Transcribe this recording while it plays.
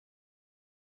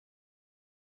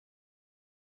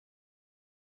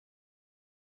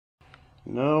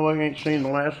No, I ain't seen the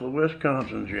last of the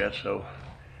Wisconsins yet, so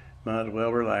might as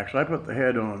well relax. I put the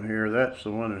head on here. That's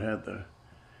the one that had the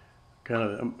kind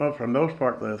of, well, for the most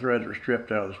part, the threads were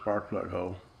stripped out of the spark plug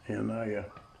hole. And I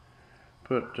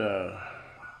put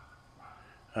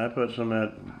some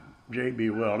of that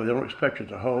JB weld. I don't expect it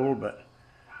to hold, but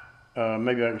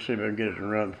maybe I can see if I can get it to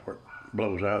run before it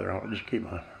blows out of there. I'll just keep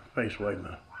my face away from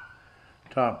the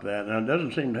top of that. Now, it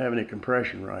doesn't seem to have any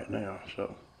compression right now,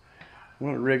 so I'm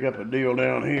going to rig up a deal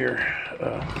down here.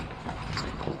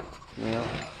 Well,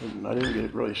 I didn't get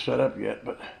it really set up yet,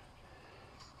 but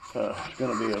it's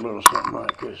going to be a little something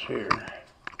like this here.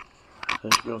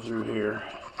 Let's go through here.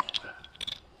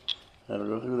 That'll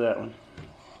go through that one.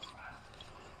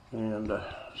 And let's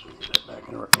see, get that back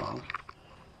in where it belongs.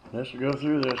 This will go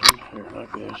through this one here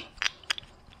like this.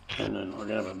 And then we're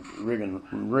going to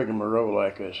have a rigmarole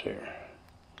like this here.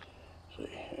 See,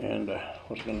 and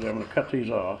what's going to do, I'm going to cut these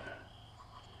off.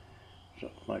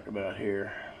 Something like about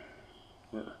here.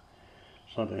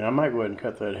 Something. I might go ahead and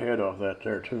cut that head off that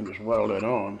there too and just weld it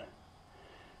on,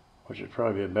 which would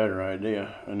probably be a better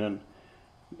idea. And then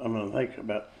I'm going to think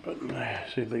about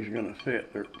see if these are going to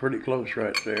fit. They're pretty close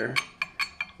right there.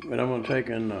 But I'm going to take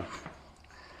and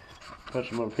put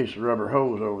some little piece of rubber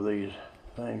hose over these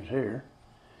things here.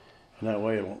 And that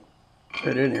way it won't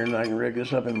fit in here, and I can rig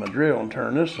this up in my drill and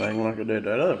turn this thing like I did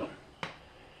that other one.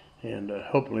 And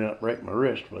hopefully not break my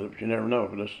wrist with it, but you never know.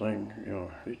 But this thing, you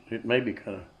know, it may be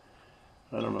kind of,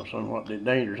 I don't know, somewhat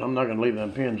dangerous. I'm not going to leave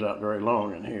them pins out very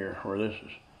long in here where this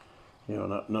is, you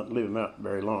know, not leave them out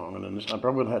very long. And then this, I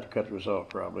probably will have to cut this off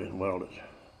probably and weld it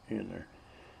in there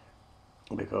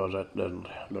because that doesn't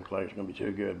look like it's going to be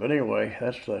too good. But anyway,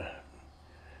 that's the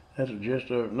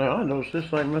gist of it. Now I noticed this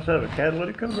thing must have a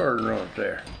catalytic converter on it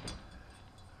there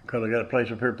because I got a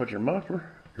place up here to put your muffler.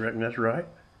 You reckon that's right?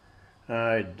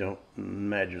 I don't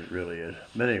imagine it really is.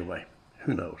 But anyway,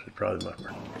 who knows? It probably must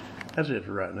work. That's it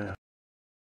for right now.